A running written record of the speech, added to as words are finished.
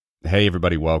Hey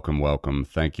everybody, welcome.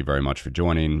 Thank you very much for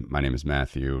joining. My name is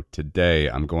Matthew. Today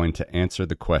I'm going to answer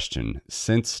the question,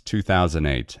 since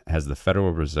 2008, has the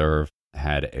Federal Reserve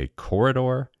had a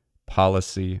corridor,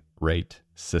 policy, rate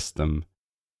system,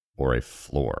 or a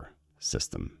floor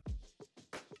system?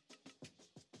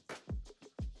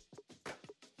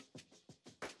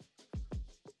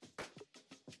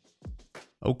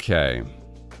 Okay,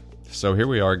 so here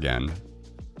we are again,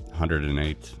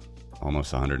 108,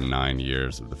 almost 109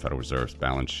 years of the Federal Reserve's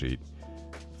balance sheet.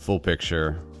 Full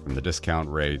picture from the discount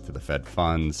rate to the Fed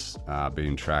funds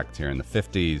being tracked here in the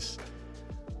 50s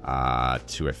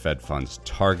to a Fed funds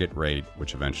target rate,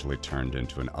 which eventually turned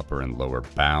into an upper and lower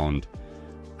bound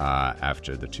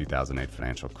after the 2008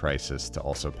 financial crisis, to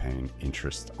also paying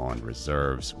interest on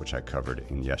reserves, which I covered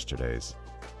in yesterday's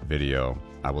video.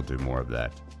 I will do more of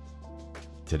that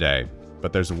today.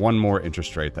 But there's one more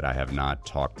interest rate that I have not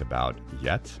talked about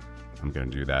yet. I'm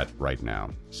going to do that right now.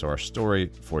 So our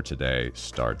story for today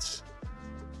starts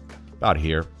about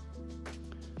here.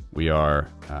 We are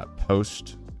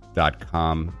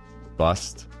post.com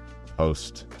bust,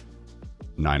 post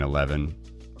 9/11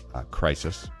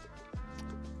 crisis.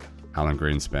 Alan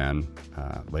Greenspan,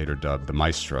 later dubbed the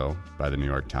Maestro by the New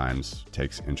York Times,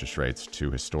 takes interest rates to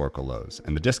historical lows.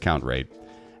 And the discount rate,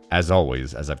 as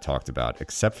always, as I've talked about,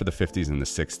 except for the 50s and the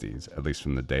 60s, at least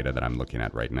from the data that I'm looking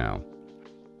at right now.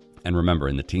 And remember,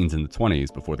 in the teens and the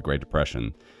 20s, before the Great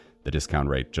Depression, the discount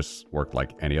rate just worked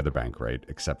like any other bank rate,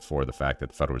 except for the fact that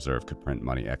the Federal Reserve could print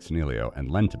money ex nihilo and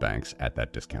lend to banks at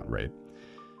that discount rate.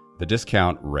 The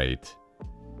discount rate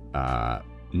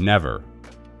never,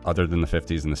 other than the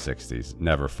 50s and the 60s,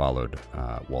 never followed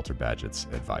Walter Bagehot's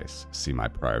advice. See my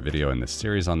prior video in this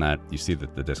series on that. You see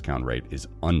that the discount rate is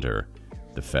under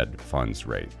the Fed funds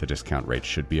rate. The discount rate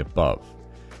should be above.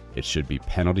 It should be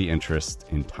penalty interest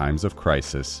in times of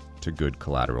crisis to good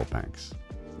collateral banks.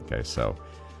 Okay, so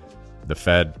the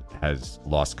Fed has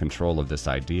lost control of this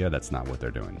idea. That's not what they're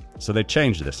doing. So they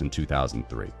changed this in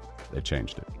 2003. They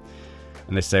changed it.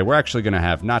 And they say, we're actually going to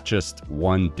have not just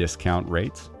one discount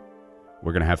rate,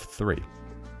 we're going to have three.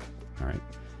 All right.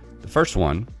 The first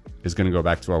one is going to go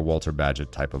back to our Walter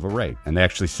Bagehot type of a rate. And they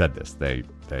actually said this. They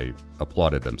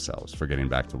applauded themselves for getting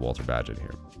back to Walter Bagehot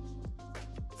here.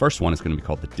 First one is going to be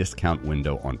called the discount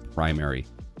window on primary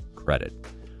credit.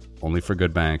 Only for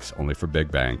good banks, only for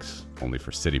big banks, only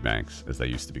for city banks, as they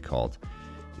used to be called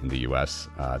in the US,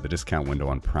 the discount window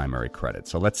on primary credit.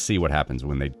 So let's see what happens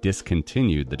when they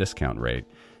discontinued the discount rate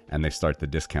and they start the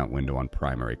discount window on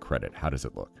primary credit. How does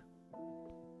it look?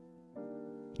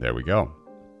 There we go.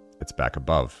 It's back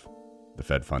above the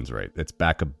Fed funds rate. It's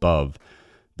back above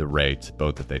the rate,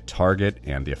 both that they target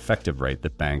and the effective rate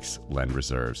that banks lend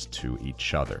reserves to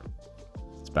each other.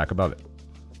 It's back above it.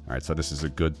 All right, so this is a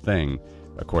good thing,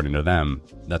 according to them,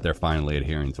 that they're finally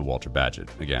adhering to Walter Bagehot.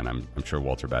 Again, I'm sure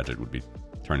Walter Bagehot would be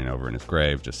turning over in his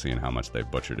grave just seeing how much they've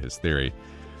butchered his theory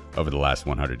over the last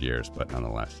 100 years, but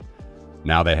nonetheless.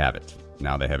 Now they have it.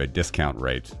 Now they have a discount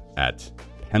rate at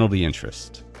penalty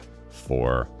interest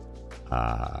for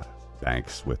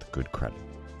banks with good credit.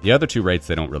 The other two rates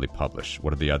they don't really publish.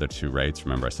 What are the other two rates?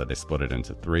 Remember I said they split it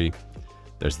into three.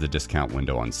 There's the discount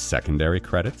window on secondary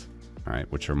credit, all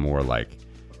right, which are more like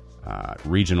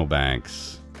regional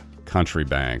banks, country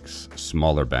banks,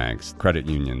 smaller banks, credit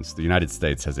unions. The United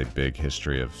States has a big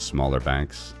history of smaller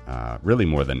banks, really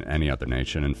more than any other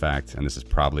nation, in fact. And this is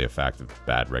probably a fact of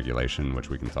bad regulation, which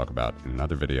we can talk about in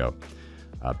another video.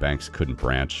 Banks couldn't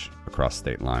branch across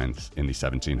state lines in the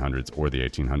 1700s or the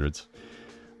 1800s.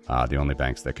 The only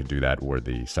banks that could do that were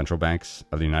the central banks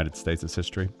of the United States'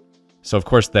 history. So, of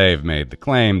course, they've made the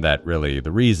claim that really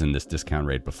the reason this discount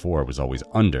rate before was always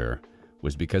under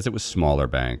was because it was smaller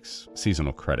banks,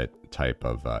 seasonal credit type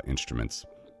of instruments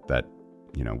that,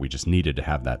 we just needed to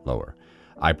have that lower.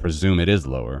 I presume it is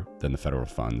lower than the federal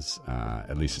funds,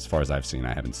 at least as far as I've seen.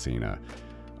 I haven't seen a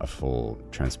full,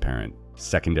 transparent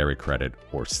secondary credit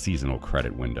or seasonal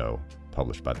credit window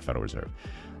published by the Federal Reserve.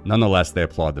 Nonetheless, they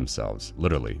applaud themselves,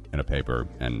 literally, in a paper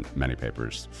and many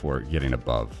papers, for getting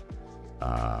above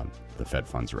the Fed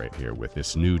funds rate here with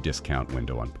this new discount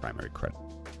window on primary credit.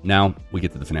 Now we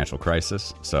get to the financial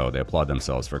crisis, so they applaud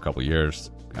themselves for a couple of years.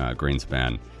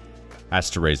 Greenspan has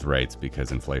to raise rates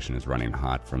because inflation is running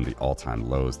hot from the all-time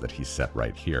lows that he set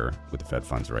right here with the Fed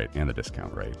funds rate and the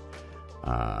discount rate.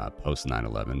 Post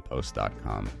 9/11,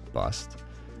 post.com bust.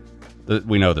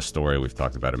 We know the story. We've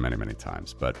talked about it many, many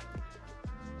times. But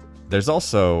there's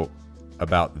also,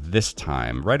 about this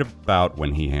time, right about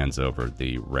when he hands over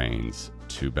the reins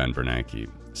to Ben Bernanke,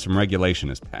 some regulation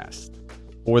is passed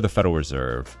for the Federal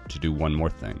Reserve to do one more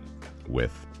thing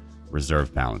with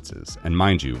reserve balances. And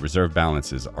mind you, reserve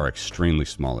balances are extremely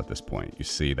small at this point. You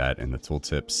see that in the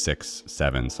tooltip, 6,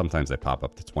 7, sometimes they pop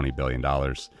up to $20 billion,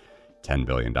 $10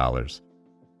 billion.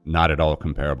 Not at all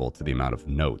comparable to the amount of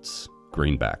notes,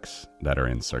 greenbacks, that are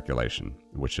in circulation,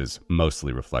 which is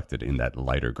mostly reflected in that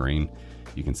lighter green.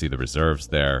 You can see the reserves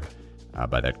there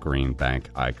by that green bank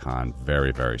icon,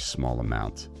 very, very small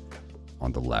amount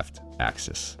on the left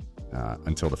axis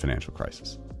until the financial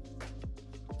crisis.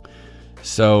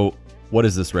 So what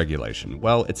is this regulation?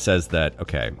 Well, it says that,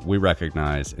 okay, we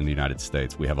recognize in the United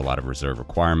States we have a lot of reserve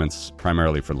requirements,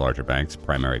 primarily for larger banks,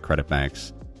 primary credit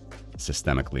banks,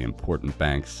 systemically important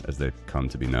banks, as they come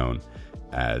to be known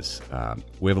as.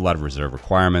 We have a lot of reserve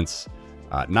requirements,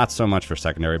 not so much for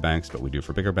secondary banks, but we do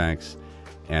for bigger banks.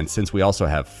 And since we also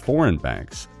have foreign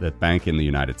banks that bank in the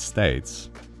United States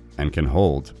and can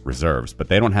hold reserves, but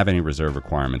they don't have any reserve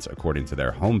requirements according to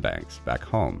their home banks back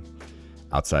home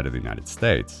outside of the United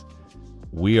States,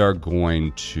 we are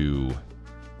going to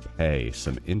pay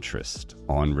some interest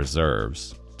on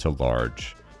reserves to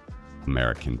large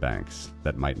American banks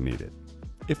that might need it,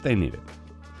 if they need it.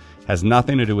 Has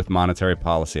nothing to do with monetary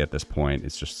policy at this point.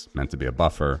 It's just meant to be a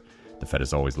buffer. The Fed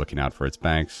is always looking out for its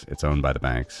banks. It's owned by the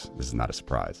banks. This is not a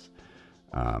surprise.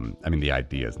 The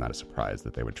idea is not a surprise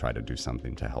that they would try to do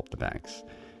something to help the banks.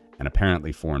 And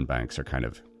apparently foreign banks are kind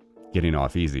of getting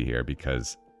off easy here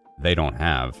because they don't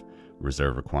have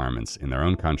reserve requirements in their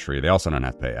own country. They also don't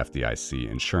have to pay FDIC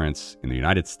insurance in the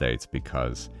United States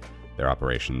because their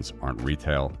operations aren't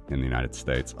retail in the United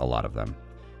States, a lot of them.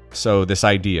 So this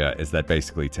idea is that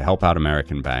basically to help out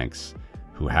American banks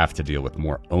who have to deal with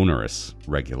more onerous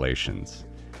regulations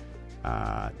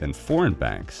than foreign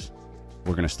banks,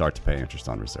 we're going to start to pay interest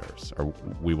on reserves, or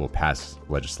we will pass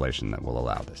legislation that will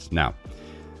allow this. Now,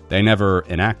 they never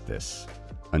enact this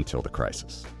until the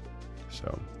crisis.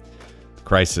 So the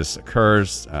crisis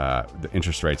occurs. The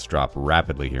interest rates drop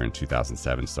rapidly here in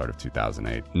 2007, start of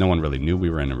 2008. No one really knew we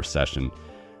were in a recession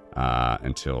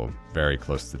until very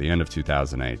close to the end of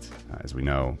 2008. As we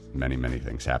know, many, many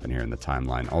things happen here in the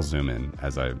timeline. I'll zoom in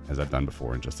as I've done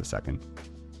before in just a second.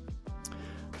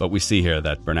 But we see here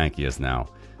that Bernanke is now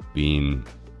being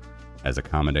as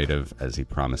accommodative as he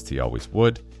promised he always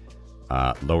would.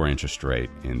 Lower interest rate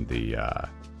in the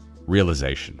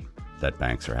realization that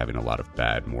banks are having a lot of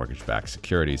bad mortgage-backed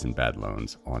securities and bad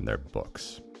loans on their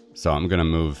books. So I'm going to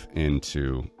move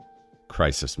into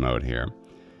crisis mode here.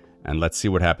 And let's see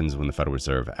what happens when the Federal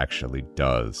Reserve actually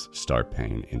does start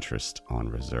paying interest on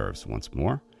reserves once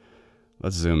more.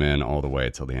 Let's zoom in all the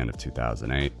way till the end of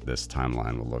 2008. This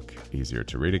timeline will look easier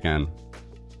to read again.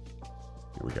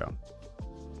 Here we go.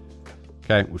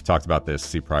 Okay, we've talked about this.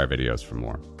 See prior videos for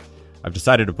more. I've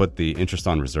decided to put the interest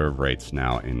on reserve rates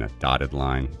now in a dotted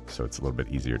line, so it's a little bit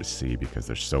easier to see because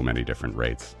there's so many different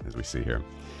rates, as we see here.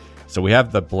 So we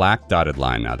have the black dotted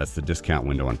line now. That's the discount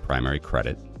window on primary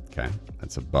credit. Okay,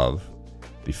 that's above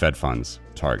the Fed funds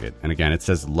target. And again, it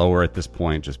says lower at this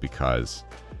point just because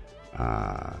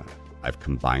I've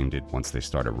combined it once they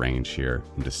start a range here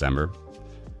in December.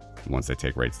 Once they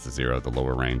take rates to zero, the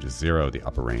lower range is 0. The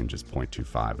upper range is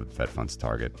 0.25 of the Fed funds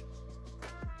target.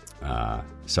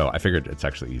 So I figured it's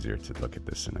actually easier to look at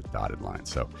this in a dotted line.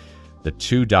 So the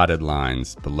two dotted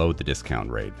lines below the discount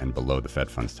rate and below the Fed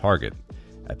funds target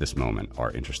at this moment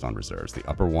are interest on reserves. The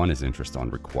upper one is interest on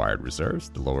required reserves.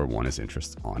 The lower one is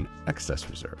interest on excess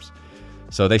reserves.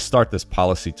 So they start this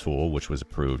policy tool, which was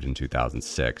approved in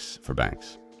 2006 for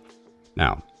banks.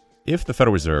 Now, if the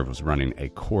Federal Reserve was running a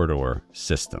corridor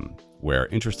system where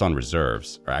interest on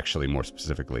reserves, or actually more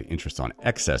specifically interest on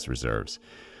excess reserves,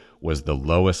 was the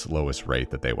lowest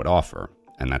rate that they would offer,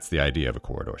 and that's the idea of a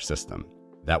corridor system,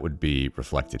 that would be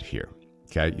reflected here.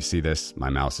 Okay, you see this?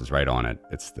 My mouse is right on it.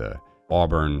 It's the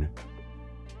auburn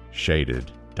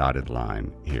shaded dotted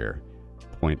line here,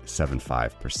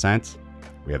 0.75%.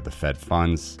 We have the Fed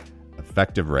funds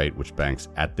effective rate, which banks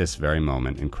at this very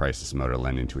moment in crisis mode are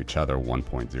lending to each other,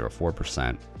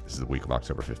 1.04%. This is the week of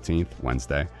October 15th,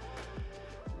 Wednesday.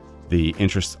 The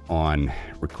interest on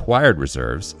required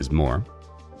reserves is more.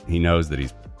 He knows that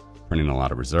he's printing a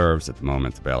lot of reserves at the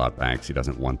moment to bail out banks. He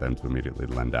doesn't want them to immediately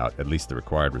lend out at least the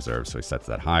required reserves, so he sets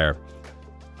that higher.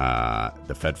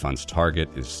 The Fed funds target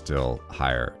is still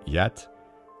higher yet,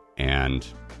 and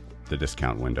the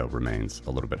discount window remains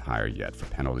a little bit higher yet for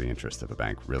penalty interest if a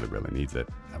bank really, really needs it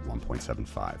at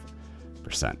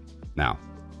 1.75%. Now,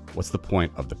 what's the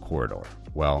point of the corridor?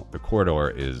 Well, the corridor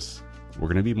is, we're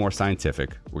going to be more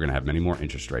scientific. We're going to have many more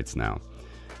interest rates now.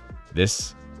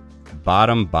 This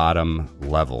bottom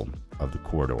level of the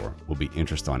corridor will be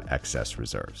interest on excess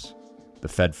reserves. The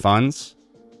Fed funds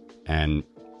and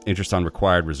Interest on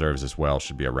required reserves as well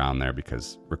should be around there,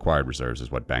 because required reserves is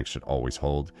what banks should always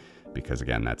hold, because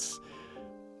again,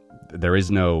 there is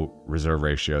no reserve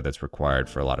ratio that's required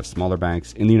for a lot of smaller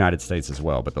banks in the United States as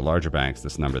well. But the larger banks,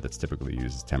 this number that's typically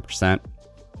used is 10%.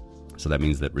 So that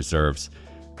means that reserves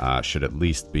should at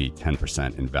least be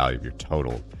 10% in value of your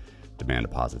total demand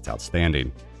deposits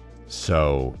outstanding.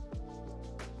 So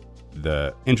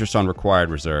the interest on required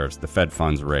reserves, the Fed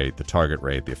funds rate, the target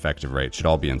rate, the effective rate should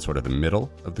all be in sort of the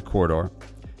middle of the corridor.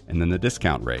 And then the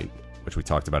discount rate, which we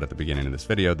talked about at the beginning of this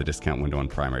video, the discount window on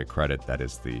primary credit, that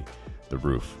is the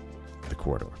roof of the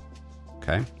corridor.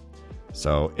 Okay?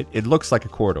 So it looks like a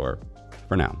corridor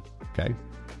for now. Okay?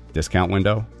 Discount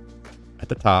window at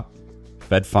the top,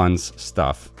 Fed funds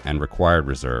stuff and required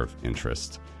reserve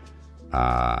interest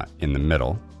in the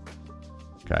middle.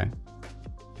 Okay?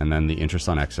 And then the interest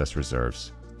on excess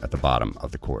reserves at the bottom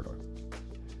of the corridor.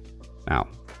 Now,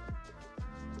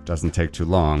 it doesn't take too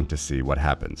long to see what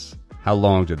happens. How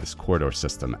long did this corridor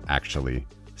system actually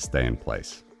stay in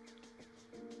place?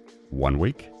 1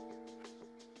 week?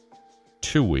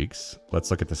 2 weeks?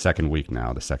 Let's look at the second week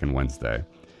now, the second Wednesday.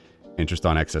 Interest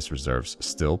on excess reserves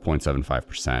still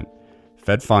 0.75%.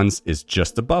 Fed funds is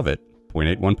just above it,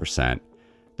 0.81%.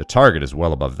 The target is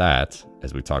well above that,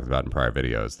 as we talked about in prior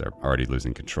videos. They're already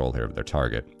losing control here of their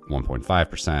target,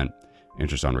 1.5%.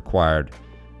 Interest on required,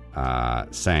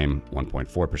 same,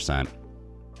 1.4%.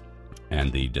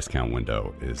 And the discount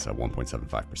window is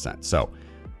 1.75%. So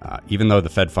even though the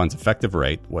Fed funds effective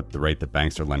rate, the rate that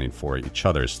banks are lending for each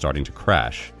other, is starting to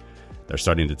crash, they're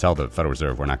starting to tell the Federal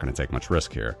Reserve, we're not going to take much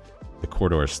risk here. The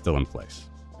corridor is still in place,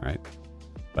 right?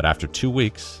 But after 2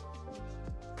 weeks,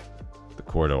 the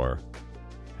corridor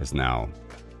has now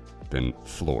been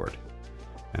floored.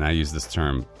 And I use this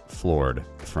term floored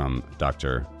from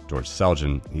Dr. George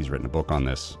Selgin. He's written a book on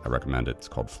this. I recommend it. It's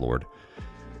called Floored.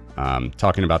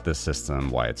 Talking about this system,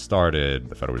 why it started,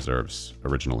 the Federal Reserve's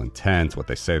original intent, what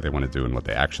they say they want to do and what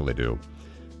they actually do.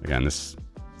 Again,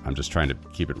 I'm just trying to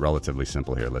keep it relatively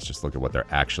simple here. Let's just look at what they're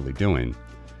actually doing.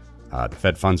 The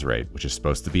Fed funds rate, which is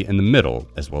supposed to be in the middle,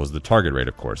 as well as the target rate,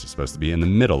 of course, is supposed to be in the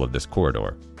middle of this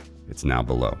corridor. It's now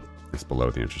below. It's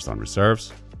below the interest on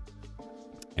reserves.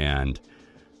 And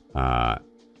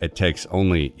it takes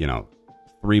only,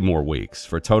 3 more weeks,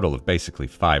 for a total of basically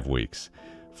 5 weeks,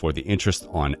 for the interest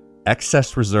on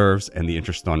excess reserves and the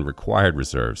interest on required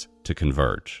reserves to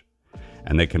converge.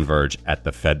 And they converge at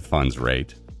the Fed funds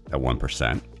rate at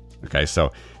 1%. Okay,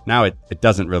 so now it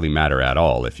doesn't really matter at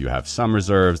all if you have some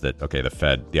reserves that, okay,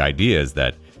 the idea is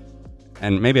that,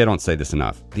 and maybe I don't say this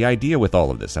enough, the idea with all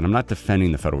of this, and I'm not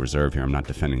defending the Federal Reserve here, I'm not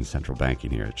defending central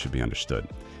banking here, it should be understood.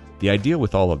 The idea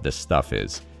with all of this stuff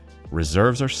is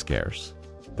reserves are scarce.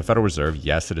 The Federal Reserve,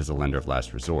 yes, it is a lender of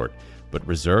last resort, but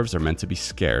reserves are meant to be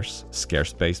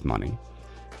scarce-based money,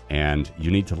 and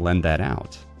you need to lend that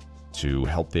out to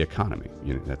help the economy.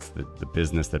 That's the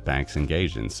business that banks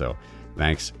engage in. So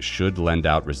banks should lend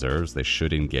out reserves. They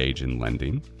should engage in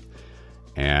lending.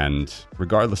 And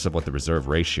regardless of what the reserve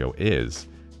ratio is,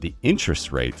 the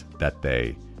interest rate that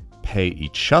they pay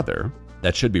each other,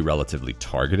 that should be relatively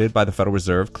targeted by the Federal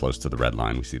Reserve, close to the red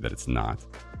line. We see that it's not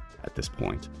at this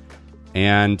point.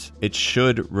 And it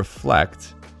should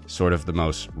reflect sort of the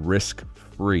most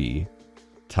risk-free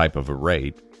type of a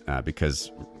rate,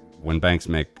 because when banks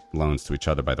make loans to each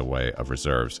other by the way of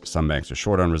reserves, some banks are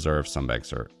short on reserves, some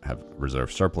banks have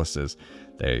reserve surpluses.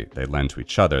 They lend to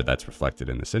each other. That's reflected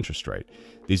in this interest rate.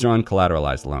 These are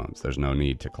uncollateralized loans. There's no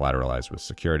need to collateralize with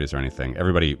securities or anything.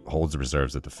 Everybody holds the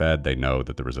reserves at the Fed. They know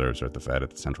that the reserves are at the Fed, at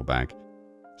the central bank.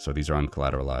 So these are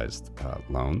uncollateralized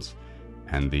loans.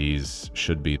 And these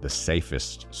should be the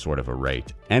safest sort of a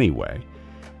rate anyway.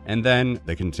 And then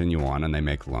they continue on and they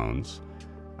make loans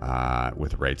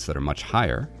with rates that are much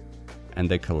higher, and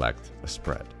they collect a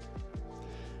spread.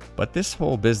 But this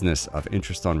whole business of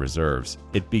interest on reserves,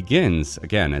 it begins,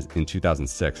 again, in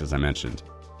 2006, as I mentioned,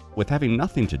 with having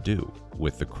nothing to do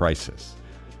with the crisis.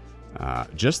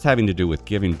 Just having to do with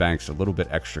giving banks a little bit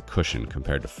extra cushion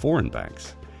compared to foreign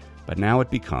banks. But now it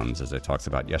becomes, as I talked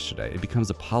about yesterday, it becomes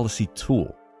a policy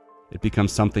tool. It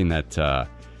becomes something that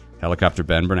Helicopter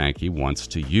Ben Bernanke wants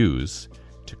to use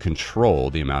to control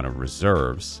the amount of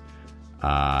reserves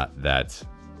that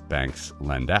banks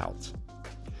lend out.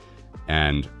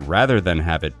 And rather than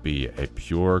have it be a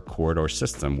pure corridor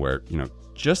system where,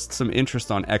 just some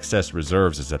interest on excess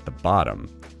reserves is at the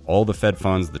bottom, all the Fed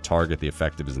funds, the target, the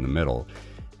effective is in the middle,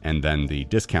 and then the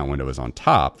discount window is on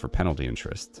top for penalty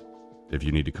interest if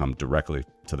you need to come directly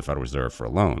to the Federal Reserve for a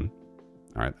loan,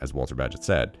 all right, as Walter Bagehot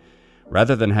said.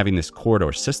 Rather than having this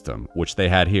corridor system, which they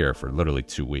had here for literally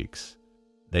 2 weeks,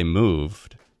 they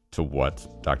moved to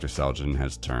what Dr. Selgin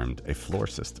has termed a floor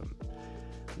system,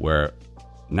 where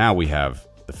now we have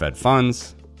the Fed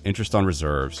funds, interest on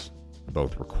reserves,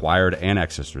 both required and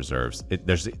excess reserves.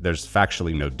 There's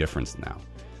factually no difference now.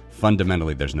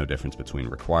 Fundamentally, there's no difference between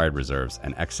required reserves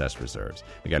and excess reserves.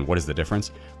 Again, what is the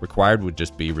difference? Required would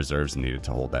just be reserves needed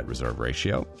to hold that reserve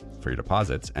ratio for your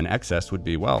deposits, and excess would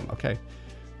be, well, okay,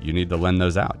 you need to lend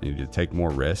those out. You need to take more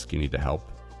risk. You need to help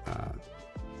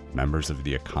members of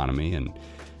the economy, and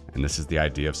this is the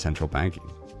idea of central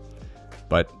banking.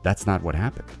 But that's not what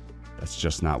happened. That's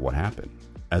just not what happened.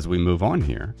 As we move on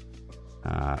here,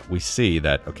 we see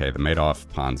that, okay, the Madoff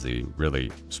Ponzi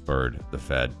really spurred the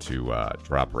Fed to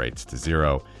drop rates to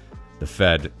zero. The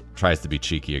Fed tries to be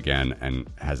cheeky again and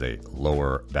has a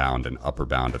lower bound and upper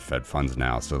bound of Fed funds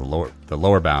now. So the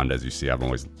lower bound, as you see, I've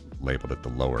always labeled it the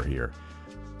lower here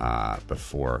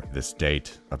before this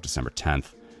date of December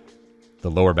 10th. The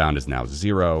lower bound is now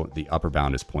 0. The upper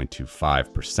bound is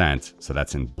 0.25%. So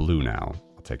that's in blue now.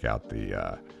 I'll take out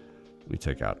let me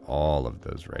take out all of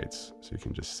those rates so you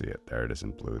can just see it. There it is in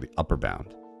blue, the upper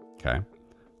bound. Okay.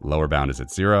 Lower bound is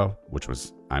at 0, which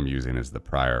I'm using as the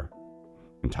prior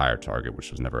entire target,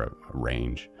 which was never a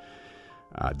range.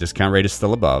 Discount rate is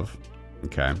still above.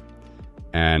 Okay.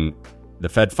 And the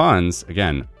Fed funds,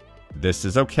 again, this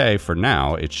is okay for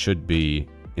now. It should be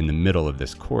in the middle of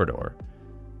this corridor.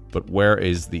 But where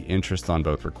is the interest on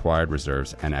both required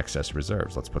reserves and excess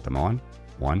reserves? Let's put them on.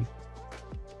 1,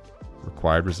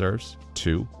 required reserves.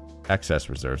 2, excess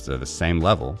reserves. They're the same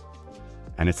level,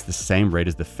 and it's the same rate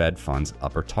as the Fed funds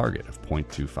upper target of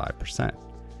 0.25%.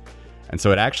 And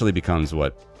so it actually becomes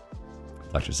what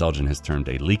Dr. Selgin has termed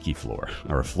a leaky floor,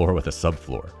 or a floor with a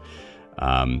subfloor,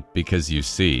 because you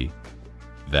see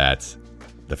that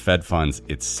the Fed funds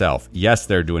itself, yes,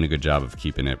 they're doing a good job of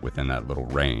keeping it within that little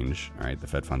range. All right, the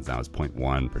Fed funds now is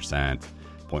 0.1%,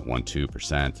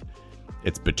 0.12%.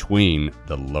 It's between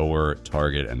the lower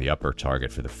target and the upper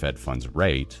target for the Fed funds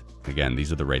rate. Again,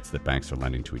 these are the rates that banks are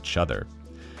lending to each other.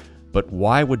 But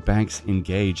why would banks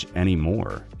engage any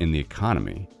more in the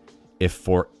economy if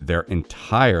for their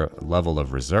entire level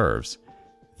of reserves,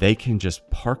 they can just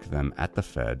park them at the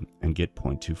Fed and get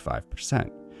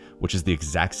 0.25%, which is the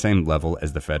exact same level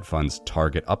as the Fed funds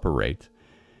target upper rate.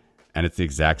 And it's the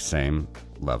exact same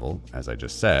level, as I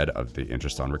just said, of the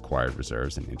interest on required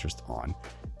reserves and interest on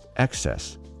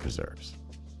excess reserves.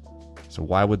 So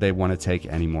why would they want to take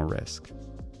any more risk,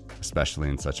 especially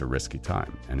in such a risky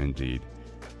time? And indeed,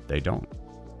 they don't.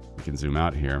 We can zoom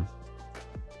out here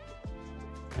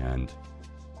and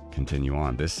continue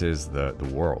on. This is the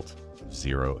world of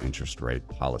zero interest rate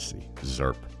policy,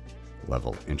 ZIRP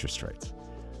level interest rates,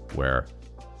 where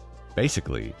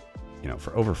basically,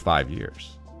 for over 5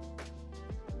 years,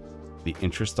 the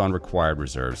interest on required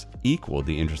reserves equaled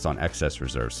the interest on excess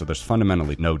reserves. So there's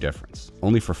fundamentally no difference.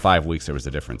 Only for 5 weeks there was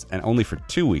a difference, and only for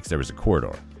 2 weeks there was a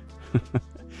corridor.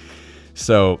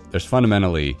 So there's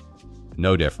fundamentally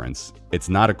no difference. It's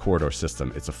not a corridor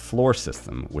system. It's a floor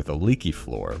system with a leaky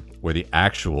floor where the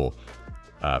actual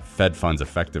Fed funds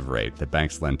effective rate that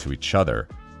banks lend to each other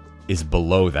is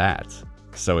below that.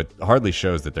 So it hardly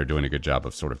shows that they're doing a good job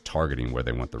of sort of targeting where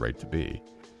they want the rate to be.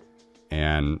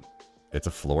 And it's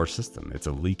a floor system. It's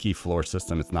a leaky floor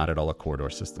system. It's not at all a corridor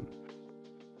system.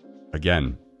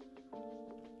 Again,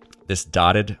 this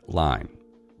dotted line,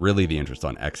 really the interest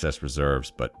on excess reserves,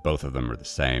 but both of them are the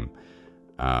same.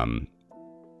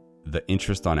 The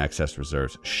interest on excess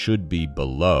reserves should be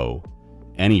below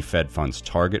any Fed funds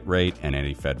target rate and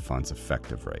any Fed funds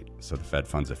effective rate. So the Fed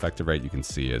funds effective rate, you can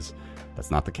see,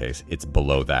 that's not the case. It's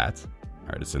below that. All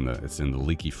right, it's in the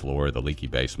leaky floor, the leaky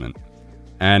basement.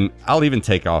 And I'll even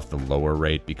take off the lower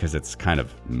rate because it's kind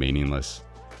of meaningless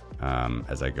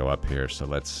as I go up here. So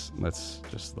let's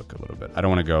just look a little bit. I don't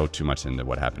want to go too much into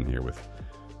what happened here with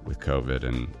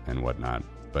COVID and whatnot.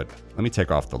 But let me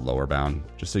take off the lower bound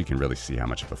just so you can really see how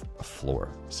much of a floor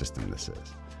system this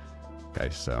is. Okay,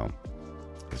 so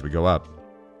as we go up,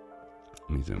 let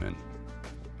me zoom in.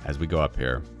 As we go up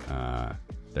here,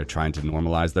 they're trying to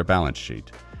normalize their balance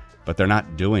sheet. But they're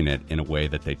not doing it in a way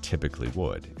that they typically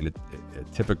would. In a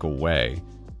typical way,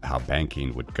 how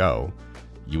banking would go,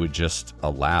 you would just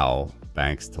allow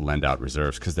banks to lend out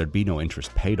reserves because there'd be no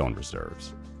interest paid on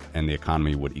reserves, and the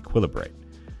economy would equilibrate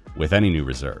with any new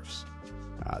reserves.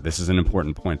 This is an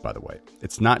important point, by the way.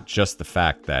 It's not just the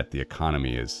fact that the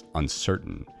economy is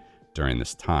uncertain during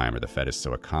this time, or the Fed is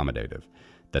so accommodative,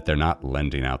 that they're not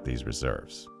lending out these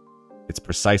reserves. It's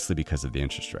precisely because of the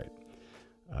interest rate.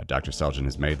 Dr. Selgin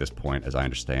has made this point, as I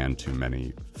understand, to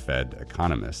many Fed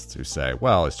economists who say,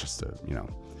 well, it's just,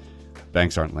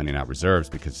 banks aren't lending out reserves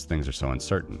because things are so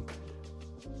uncertain.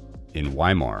 In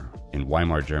Weimar, in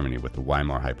Weimar Germany with the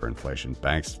Weimar hyperinflation,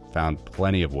 banks found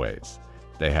plenty of ways.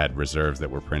 They had reserves that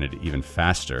were printed even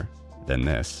faster than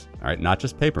this. All right, not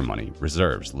just paper money,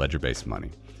 reserves, ledger-based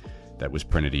money that was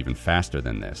printed even faster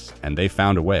than this. And they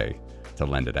found a way to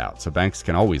lend it out. So banks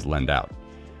can always lend out.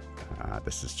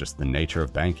 This is just the nature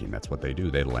of banking. That's what they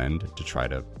do. They lend to try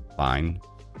to find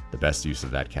the best use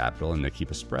of that capital, and they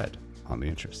keep a spread on the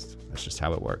interest. That's just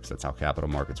how it works. That's how capital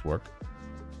markets work.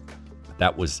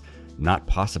 That was not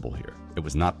possible here. It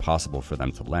was not possible for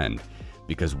them to lend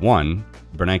because, one,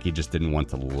 Bernanke just didn't want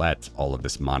to let all of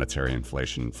this monetary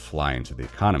inflation fly into the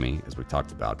economy, as we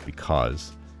talked about,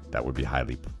 because that would be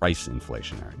highly price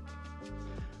inflationary.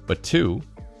 But two,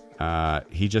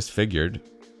 he just figured,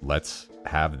 let's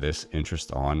have this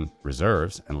interest on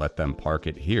reserves and let them park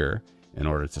it here in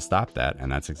order to stop that.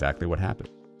 And that's exactly what happened.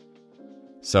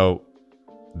 So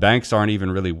banks aren't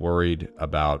even really worried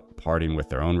about parting with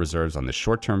their own reserves on the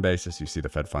short-term basis. You see the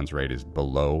Fed funds rate is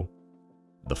below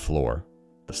the floor,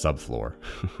 the subfloor.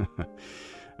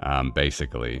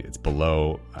 Basically, it's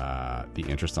below the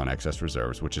interest on excess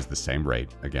reserves, which is the same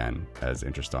rate, again, as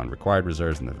interest on required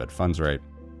reserves and the Fed funds rate.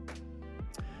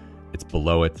 It's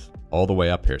below it all the way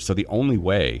up here. So the only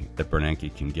way that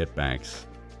Bernanke can get banks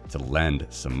to lend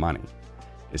some money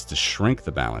is to shrink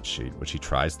the balance sheet, which he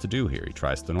tries to do here. He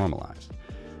tries to normalize.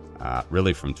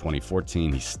 Really, from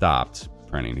 2014, he stopped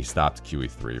printing. He stopped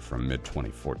QE3 from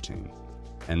mid-2014.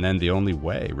 And then the only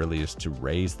way really is to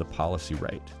raise the policy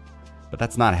rate. But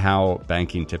that's not how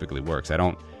banking typically works. I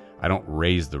don't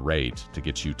raise the rate to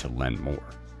get you to lend more.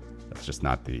 That's just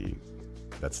not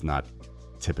that's not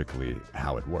typically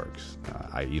how it works.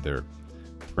 I either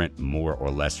print more or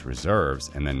less reserves,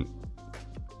 and then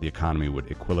the economy would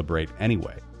equilibrate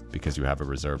anyway because you have a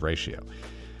reserve ratio.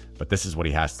 But this is what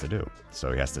he has to do.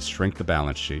 So he has to shrink the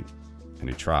balance sheet, and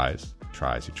he tries.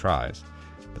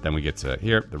 But then we get to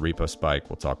here, the repo spike.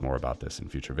 We'll talk more about this in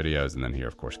future videos. And then here,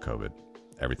 of course, COVID.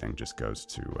 Everything just goes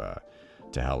to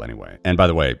hell anyway. And by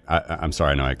the way, I'm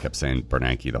sorry, I know I kept saying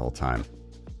Bernanke the whole time.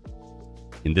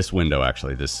 In this window,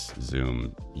 actually, this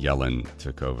Zoom, Yellen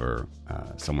took over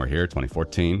somewhere here,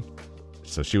 2014.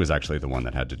 So she was actually the one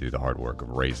that had to do the hard work of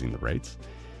raising the rates.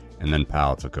 And then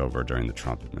Powell took over during the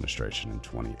Trump administration in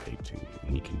 2018,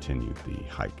 and he continued the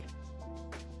hike.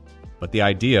 But the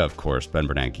idea, of course, Ben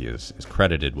Bernanke is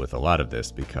credited with a lot of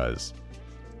this because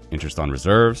interest on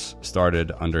reserves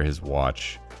started under his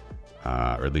watch,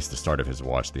 or at least the start of his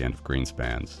watch, the end of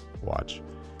Greenspan's watch.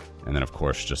 And then, of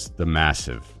course, just the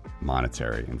massive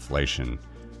monetary inflation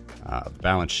of the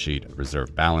balance sheet,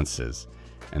 reserve balances.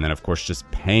 And then, of course, just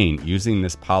using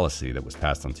this policy that was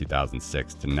passed in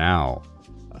 2006 to now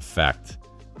affect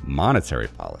monetary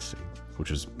policy,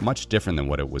 which was much different than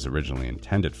what it was originally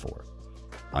intended for.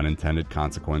 Unintended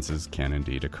consequences can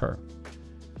indeed occur.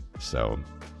 So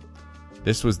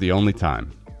this was the only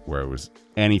time where it was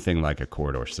anything like a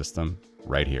corridor system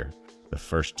right here. The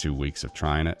first 2 weeks of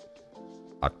trying it,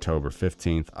 October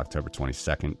 15th, October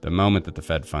 22nd, the moment that the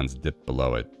Fed funds dipped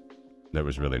below it, there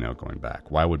was really no going back.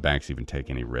 Why would banks even take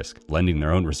any risk lending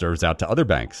their own reserves out to other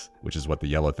banks, which is what the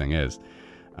yellow thing is,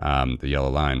 the yellow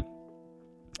line,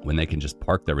 when they can just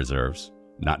park their reserves,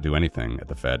 not do anything at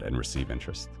the Fed and receive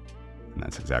interest? And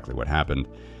that's exactly what happened.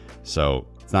 So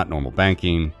it's not normal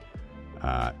banking.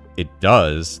 It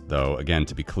does, though, again,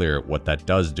 to be clear, what that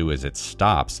does do is it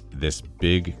stops this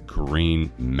big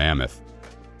green mammoth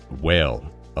whale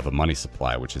of a money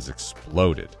supply, which has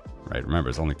exploded, right? Remember,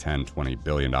 it's only $10-20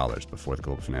 billion before the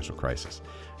global financial crisis.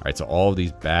 All right, so all of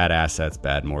these bad assets,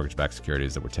 bad mortgage-backed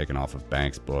securities that were taken off of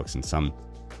banks' books and some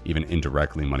even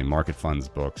indirectly money market funds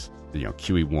books,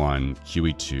 QE1,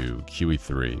 QE2,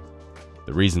 QE3.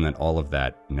 The reason that all of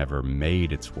that never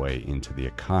made its way into the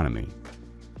economy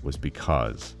was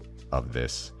because of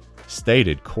this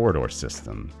stated corridor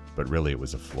system, but really it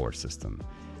was a floor system.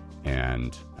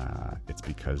 And it's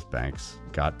because banks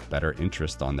got better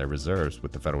interest on their reserves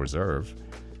with the Federal Reserve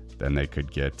than they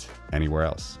could get anywhere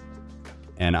else.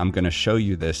 And I'm going to show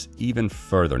you this even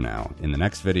further now. In the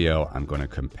next video, I'm going to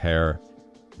compare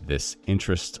this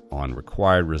interest on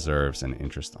required reserves and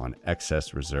interest on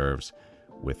excess reserves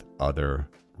with other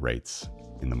rates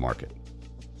in the market.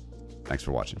 Thanks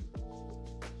for watching.